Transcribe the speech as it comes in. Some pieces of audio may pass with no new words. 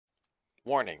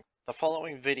Warning: the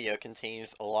following video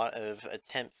contains a lot of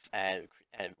attempts at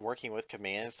working with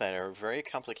commands that are very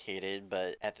complicated,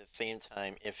 but at the same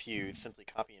time, if you simply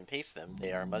copy and paste them,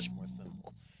 they are much more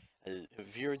simple.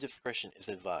 Viewer discretion is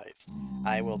advised.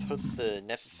 I will post the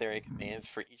necessary commands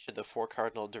for each of the four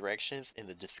cardinal directions in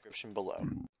the description below.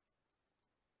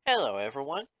 Hello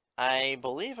everyone! I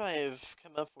believe I've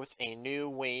come up with a new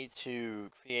way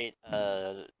to create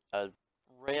a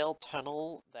rail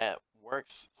tunnel that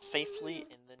works safely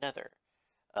in the Nether.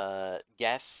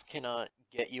 Gas cannot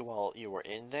get you while you were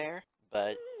in there,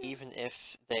 but even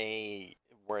if they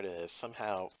were to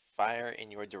somehow fire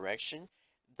in your direction,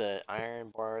 the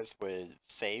iron bars would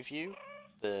save you.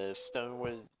 The stone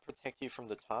would protect you from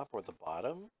the top or the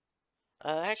bottom.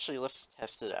 Actually, let's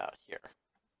test it out here.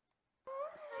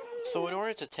 So in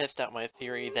order to test out my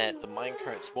theory that the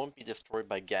minecarts won't be destroyed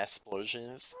by gas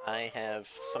explosions, I have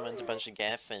summoned a bunch of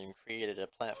gas and created a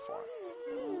platform.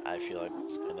 I feel like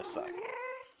it's gonna suck.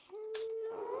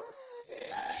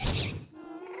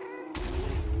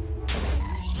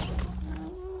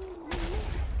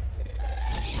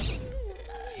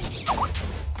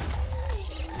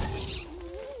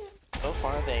 So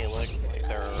far they look like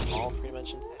they're all pretty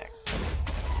much intact.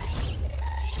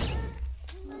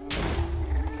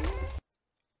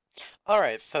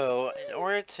 Alright, so in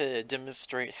order to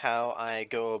demonstrate how I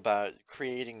go about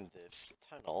creating this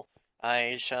tunnel,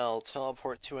 I shall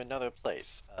teleport to another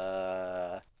place.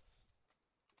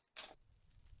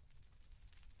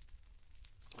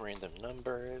 Random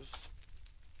numbers.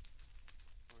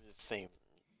 The same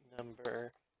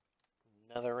number.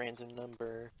 Another random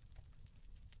number.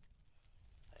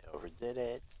 I overdid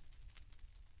it.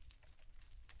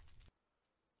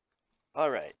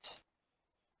 Alright.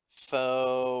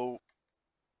 So,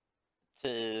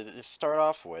 to start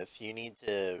off with, you need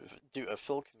to do a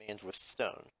fill command with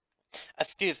stone.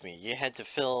 Excuse me, you had to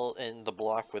fill in the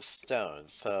block with stone,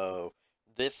 so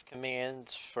this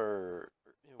command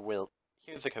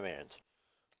here's the command.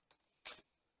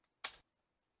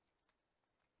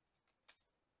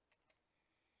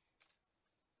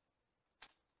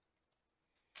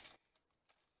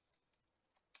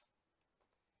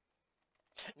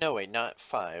 No, wait, not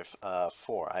 5,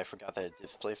 4. I forgot that it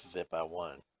displaces it by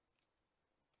 1.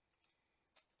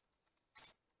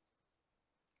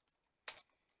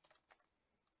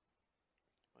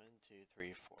 1, 2,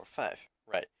 3, 4, 5.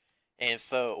 Right. And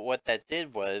so what that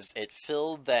did was it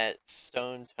filled that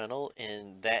stone tunnel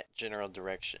in that general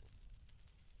direction.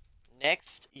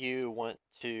 Next, you want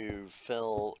to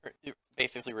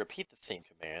basically repeat the same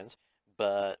command,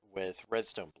 but with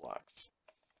redstone blocks.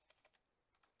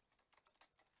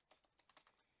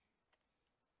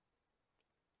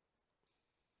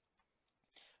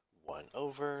 One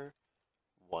over,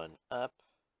 one up.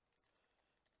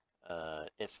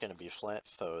 It's going to be flat,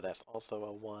 so that's also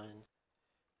a 1.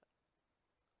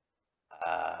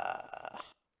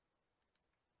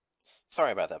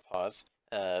 Sorry about that pause.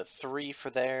 3 for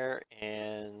there,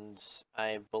 and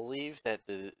I believe that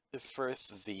the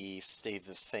first Z stays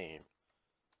the same.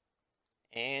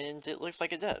 And it looks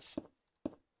like it does.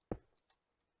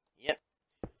 Yep.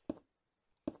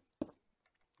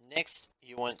 Next,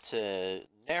 you want to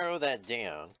narrow that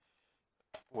down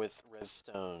with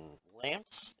redstone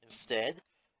lamps instead.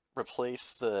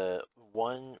 Replace the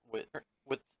 1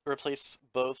 replace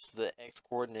both the x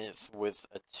coordinates with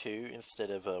a 2 instead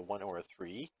of a 1 or a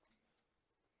 3.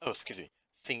 Oh, excuse me.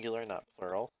 Singular, not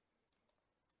plural.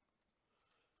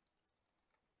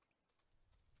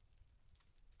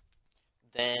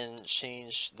 Then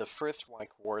change the first y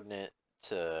coordinate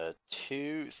to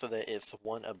 2 so that it's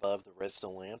 1 above the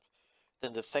redstone lamp.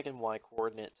 Then the second y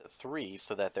coordinate to 3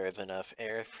 so that there's enough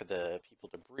air for the people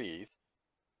to breathe.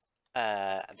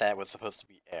 That was supposed to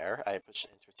be air. I pushed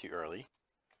enter too early.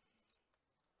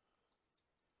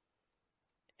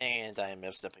 And I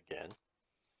messed up again.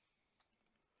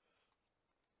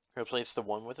 Replace the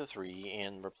 1 with a 3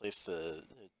 and replace the...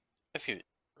 Excuse me.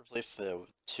 Replace the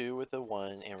 2 with a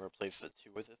 1 and replace the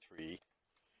 2 with a 3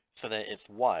 so that it's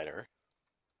wider.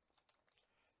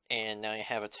 And now you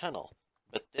have a tunnel.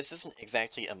 But this isn't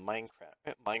exactly a minecart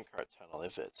tunnel,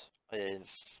 is it?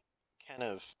 It's kind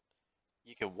of...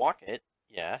 You can walk it,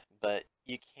 yeah, but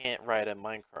you can't ride a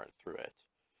minecart through it.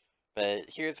 But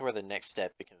here's where the next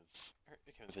step becomes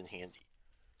in handy.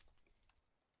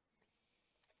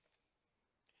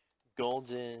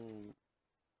 Golden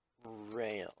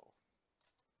rail.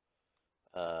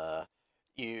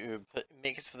 You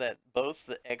make it so that both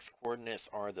the x coordinates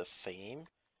are the same,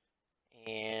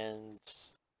 and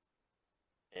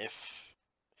if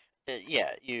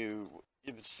yeah, you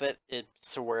set it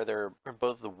to where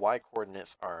both the y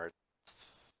coordinates are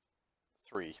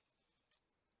 3.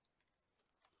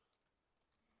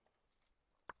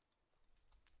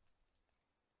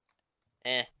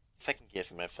 Second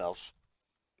guessing myself.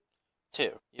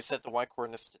 2. You set the y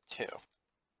coordinates to 2.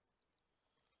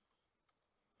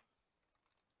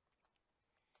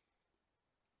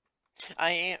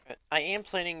 I am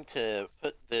planning to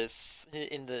put this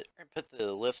in the put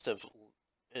the list of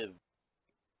uh,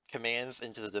 commands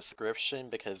into the description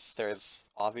because there's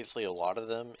obviously a lot of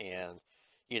them and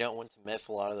you don't want to mess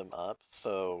a lot of them up.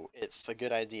 So it's a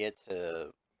good idea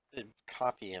to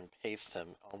copy and paste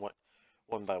them on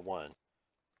one by one.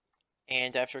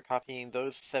 And after copying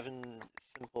those 7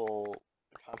 simple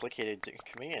complicated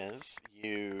commands,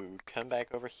 you come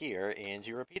back over here and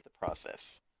you repeat the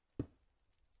process.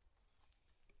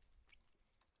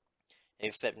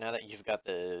 Except now that you've got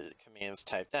the commands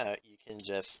typed out, you can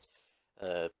just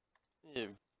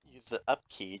use the up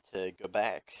key to go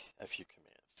back a few commands.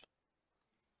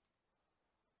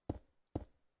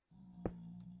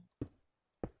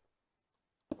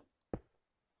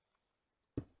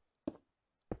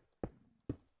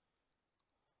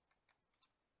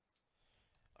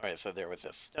 Alright, so there was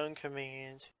a stone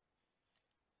command.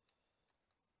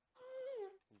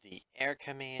 The air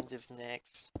command is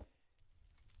next.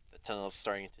 The tunnel's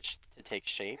starting to take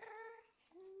shape.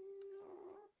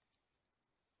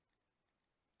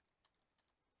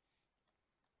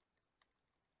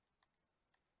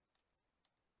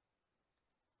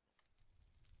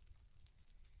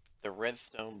 The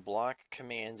redstone block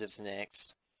command is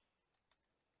next.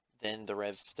 Then the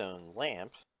redstone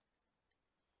lamp.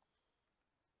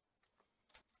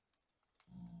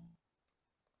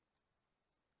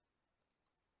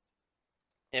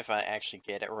 If I actually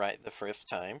get it right the first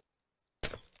time.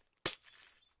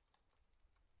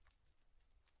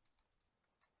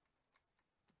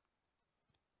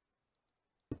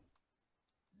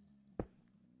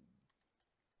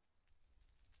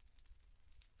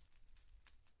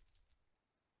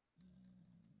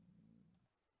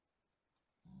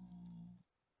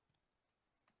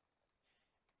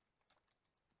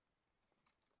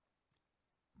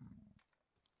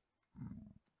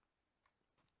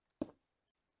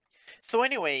 So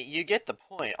anyway, you get the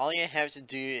point. All you have to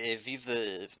do is use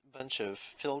a bunch of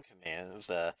fill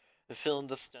commands. Fill in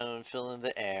the stone, fill in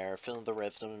the air, fill in the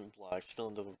redstone blocks, fill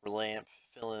in the lamp,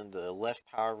 fill in the left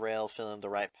power rail, fill in the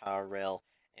right power rail,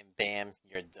 and bam,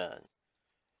 you're done.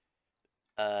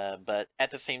 But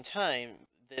at the same time,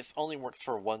 this only works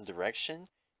for one direction,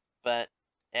 but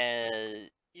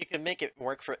you can make it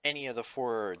work for any of the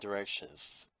 4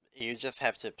 directions. You just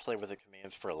have to play with the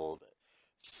commands for a little bit.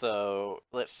 So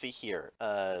let's see here.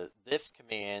 This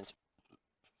command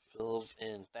fills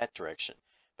in that direction,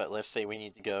 but let's say we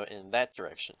need to go in that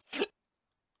direction.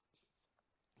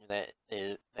 that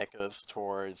goes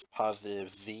towards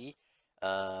positive Z.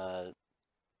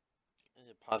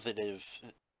 Positive.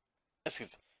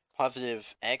 Excuse me,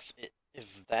 positive X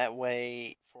is that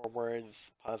way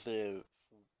forwards.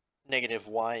 Negative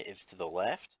Y is to the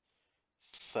left.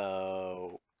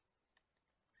 So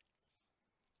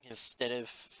instead of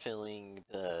filling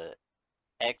the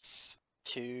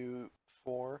X2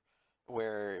 4,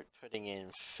 we're putting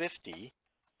in 50,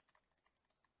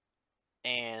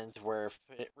 and we're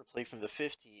replacing the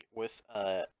 50 with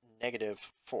a negative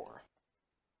 4.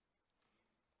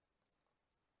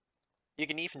 You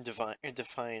can even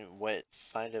define what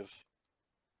side of...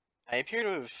 I appear to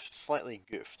have slightly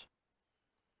goofed.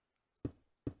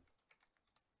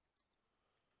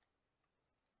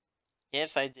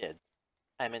 Yes, I did.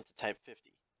 I meant to type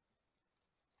 50.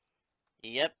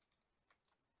 Yep.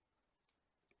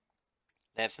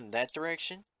 That's in that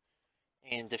direction.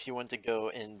 And if you want to go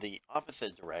in the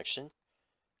opposite direction,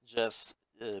 just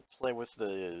play with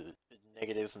the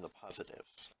negatives and the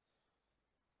positives.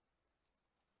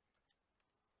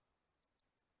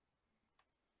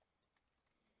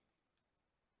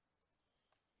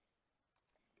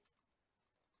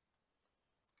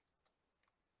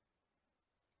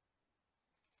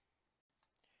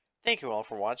 Thank you all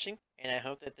for watching, and I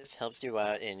hope that this helps you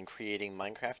out in creating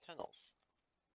Minecraft tunnels.